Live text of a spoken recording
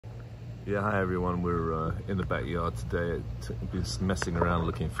Yeah, hi everyone. We're in the backyard today, just messing around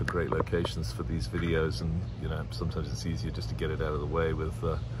looking for great locations for these videos, and sometimes it's easier just to get it out of the way with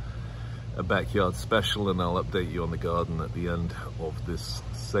a backyard special, and I'll update you on the garden at the end of this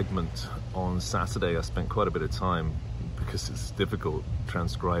segment. On Saturday I spent quite a bit of time, because it's difficult,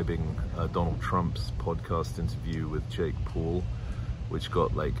 transcribing Donald Trump's podcast interview with Jake Paul, which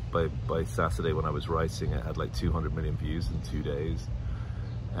got by Saturday when I was writing, it had like 200 million views in 2 days.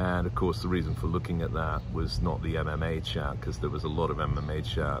 And of course the reason for looking at that was not the MMA chat, because there was a lot of MMA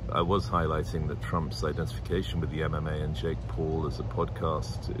chat. I was highlighting that Trump's identification with the MMA and Jake Paul as a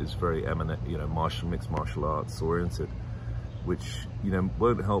podcast is very eminent, mixed martial arts oriented, which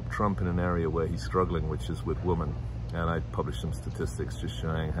won't help Trump in an area where he's struggling, which is with women. And I published some statistics just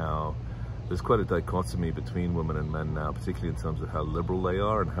showing how there's quite a dichotomy between women and men now, particularly in terms of how liberal they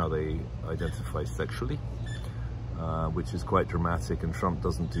are and how they identify sexually. Which is quite dramatic, and Trump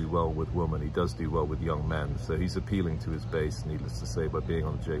doesn't do well with women. He does do well with young men, so he's appealing to his base, needless to say, by being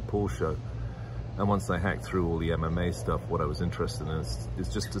on the Jake Paul show. And once I hacked through all the MMA stuff, what I was interested in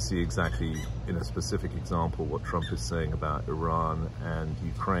is just to see exactly, in a specific example, what Trump is saying about Iran and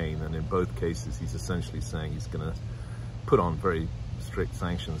Ukraine. And in both cases, he's essentially saying he's going to put on very strict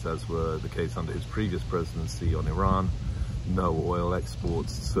sanctions, as were the case under his previous presidency on Iran. No oil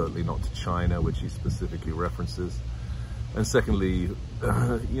exports, certainly not to China, which he specifically references. And secondly,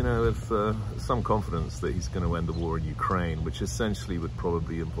 with some confidence that he's going to end the war in Ukraine, which essentially would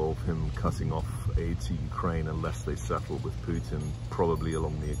probably involve him cutting off aid to Ukraine unless they settle with Putin, probably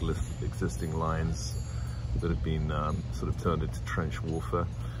along the existing lines that have been sort of turned into trench warfare.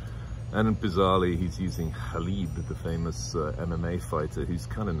 And bizarrely, he's using Khalid, the famous MMA fighter, who's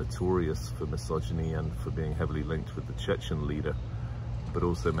kind of notorious for misogyny and for being heavily linked with the Chechen leader, but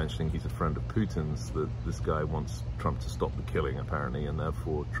also mentioning he's a friend of Putin's, that this guy wants Trump to stop the killing, apparently, and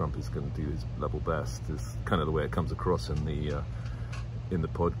therefore Trump is going to do his level best, is kind of the way it comes across in the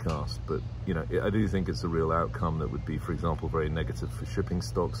podcast. But, I do think it's a real outcome that would be, for example, very negative for shipping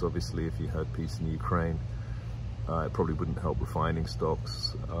stocks, obviously, if you had peace in Ukraine. It probably wouldn't help refining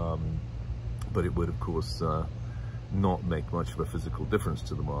stocks, but it would, of course, not make much of a physical difference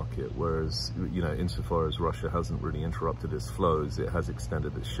to the market. Whereas, insofar as Russia hasn't really interrupted its flows, it has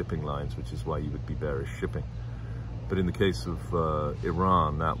extended its shipping lines, which is why you would be bearish shipping. But in the case of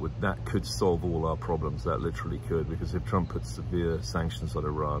Iran, that could solve all our problems. That literally could, because if Trump puts severe sanctions on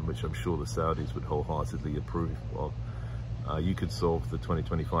Iran, which I'm sure the Saudis would wholeheartedly approve of, you could solve the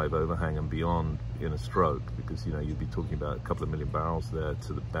 2025 overhang and beyond in a stroke, because you'd be talking about a couple of million barrels there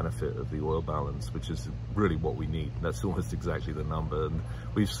to the benefit of the oil balance, which is really what we need. That's almost exactly the number. And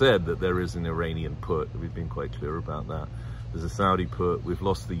we've said that there is an Iranian put. We've been quite clear about that. There's a Saudi put. We've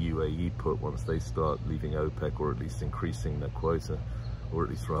lost the UAE put once they start leaving OPEC, or at least increasing their quota, or at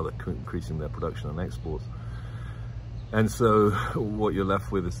least rather increasing their production and exports. And so what you're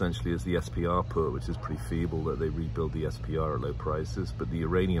left with essentially is the SPR put, which is pretty feeble, that they rebuild the SPR at low prices. But the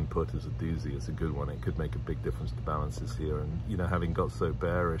Iranian put is a doozy. It's a good one. It could make a big difference to balances here. And, having got so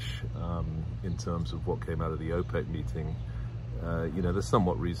bearish in terms of what came out of the OPEC meeting, there's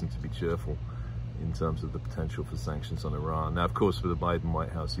somewhat reason to be cheerful in terms of the potential for sanctions on Iran. Now, of course, with the Biden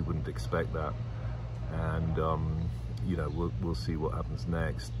White House, you wouldn't expect that. And, we'll see what happens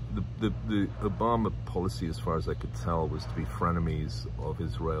next. The Obama policy, as far as I could tell, was to be frenemies of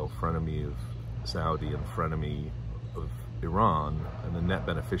Israel, frenemy of Saudi, and frenemy of Iran. And the net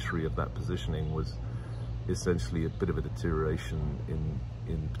beneficiary of that positioning was essentially a bit of a deterioration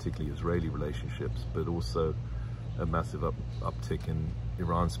in particularly Israeli relationships, but also a massive uptick in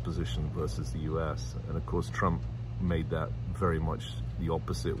Iran's position versus the US. And of course, Trump made that very much the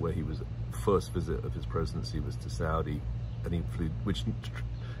opposite, where he was first visit of his presidency was to Saudi, and he flew, which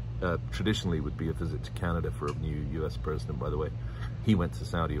traditionally would be a visit to Canada for a new US president, by the way. He went to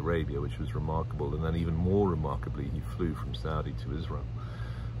Saudi Arabia, which was remarkable, and then even more remarkably, he flew from Saudi to Israel.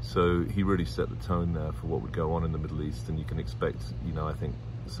 So he really set the tone there for what would go on in the Middle East, and you can expect, I think,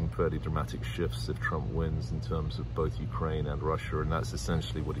 some fairly dramatic shifts if Trump wins in terms of both Ukraine and Russia, and that's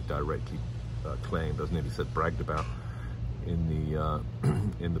essentially what he directly claimed, doesn't he? He said bragged about in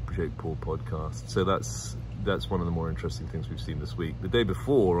the Jake Paul podcast. So that's one of the more interesting things we've seen this week. The day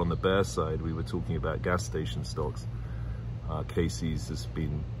before, on the bear side, we were talking about gas station stocks. Casey's has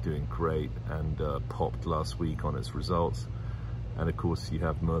been doing great and popped last week on its results. And of course, you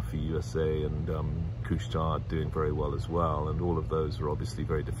have Murphy USA and Couche-Tard doing very well as well. And all of those are obviously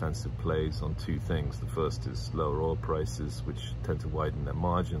very defensive plays on two things. The first is lower oil prices, which tend to widen their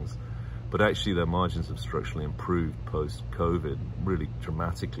margins. But actually, their margins have structurally improved post-COVID really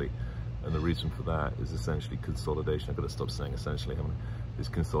dramatically. And the reason for that is essentially consolidation. I've got to stop saying essentially, haven't I? is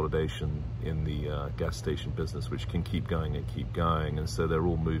consolidation in the gas station business, which can keep going and keep going. And so they're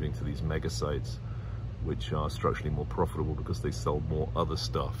all moving to these mega sites, which are structurally more profitable because they sell more other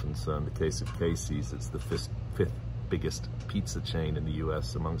stuff. And so in the case of Casey's, it's the fifth biggest pizza chain in the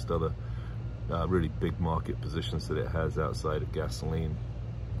US, amongst other really big market positions that it has outside of gasoline.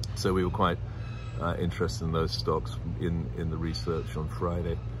 So we were quite interested in those stocks in the research on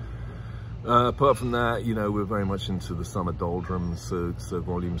Friday. Apart from that, you know, we're very much into the summer doldrums, so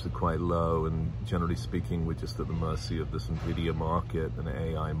volumes are quite low, and generally speaking, we're just at the mercy of this NVIDIA market and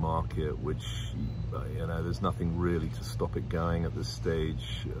AI market, which, you know, there's nothing really to stop it going at this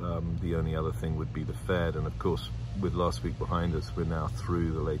stage. The only other thing would be the Fed, and of course, with last week behind us, we're now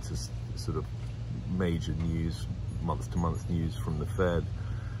through the latest sort of major news, month-to-month news from the Fed,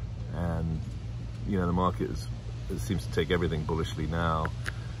 and, you know, the market it seems to take everything bullishly now.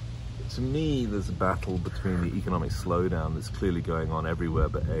 To me, there's a battle between the economic slowdown that's clearly going on everywhere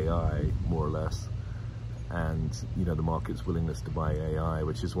but AI, more or less, and, you know, the market's willingness to buy AI,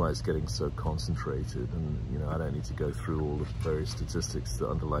 which is why it's getting so concentrated. And, you know, I don't need to go through all the various statistics that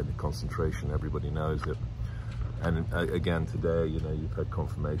underline the concentration. Everybody knows it. And again, today, you know, you've had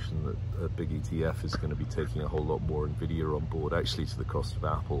confirmation that a big ETF is going to be taking a whole lot more NVIDIA on board, actually to the cost of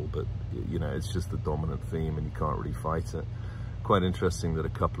Apple. But, you know, it's just the dominant theme and you can't really fight it. Quite interesting that a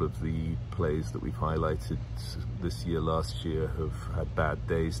couple of the plays that we've highlighted this year, last year, have had bad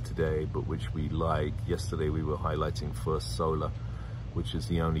days today, but which we like. Yesterday we were highlighting First Solar, which is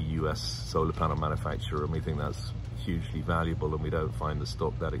the only US solar panel manufacturer, and we think that's hugely valuable, and we don't find the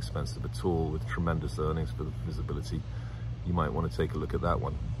stock that expensive at all, with tremendous earnings for the visibility. You might want to take a look at that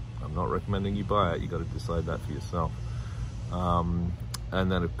one. I'm not recommending you buy it, you got to decide that for yourself. And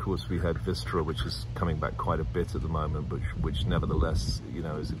then, of course, we had Vistra, which is coming back quite a bit at the moment, but which nevertheless, you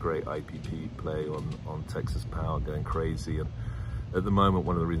know, is a great IPP play on Texas power going crazy. And at the moment,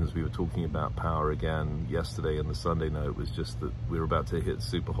 one of the reasons we were talking about power again yesterday in the Sunday note was just that we're about to hit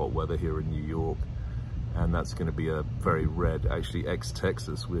super hot weather here in New York. And that's going to be a very red, actually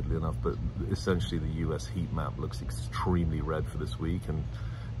ex-Texas, weirdly enough, but essentially the US heat map looks extremely red for this week. And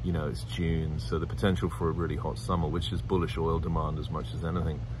you know, it's June, so the potential for a really hot summer, which is bullish oil demand as much as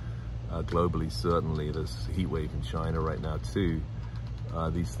anything. Globally, certainly, there's a heat wave in China right now too.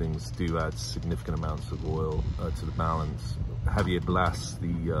 These things do add significant amounts of oil to the balance. Javier Blas,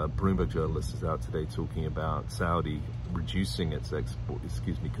 the Bloomberg journalist, is out today talking about Saudi reducing its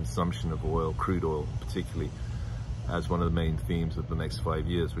consumption of oil, crude oil particularly, as one of the main themes of the next 5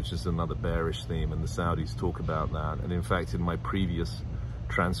 years, which is another bearish theme, and the Saudis talk about that. And in fact, in my previous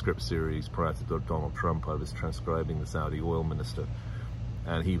transcript series prior to Donald Trump, I was transcribing the Saudi oil minister,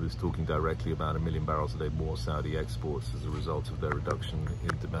 and he was talking directly about 1 million barrels a day more Saudi exports as a result of their reduction in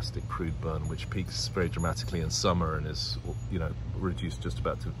domestic crude burn, which peaks very dramatically in summer and is, you know, reduced just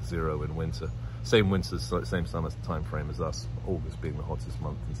about to zero in winter. Same winter, same summer time frame as us, August being the hottest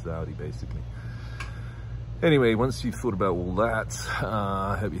month in Saudi, basically. Anyway, once you've thought about all that,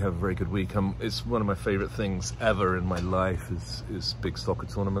 I hope you have a very good week. It's one of my favorite things ever in my life is big soccer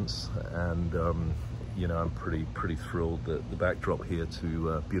tournaments, and you know, I'm pretty thrilled that the backdrop here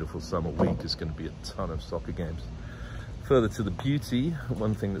to a beautiful summer week is going to be a ton of soccer games. Further to the beauty,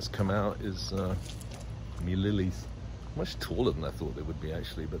 one thing that's come out is me Lillys. Much taller than I thought they would be,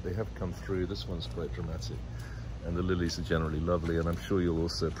 actually, but they have come through. This one's quite dramatic, and the lilies are generally lovely, and I'm sure you'll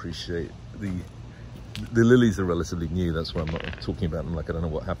also appreciate the lilies are relatively new. That's why I'm not talking about them like I don't know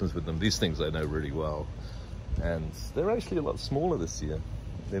what happens with them. These things I know really well, and they're actually a lot smaller this year.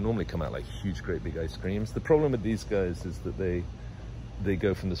 They normally come out like huge, great big ice creams. The problem with these guys is that they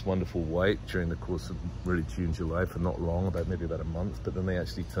go from this wonderful white during the course of really June, July for not long, maybe about a month, but then they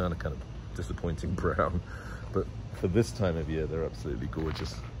actually turn a kind of disappointing brown. But for this time of year, they're absolutely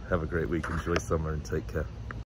gorgeous. Have a great week, enjoy summer, and take care.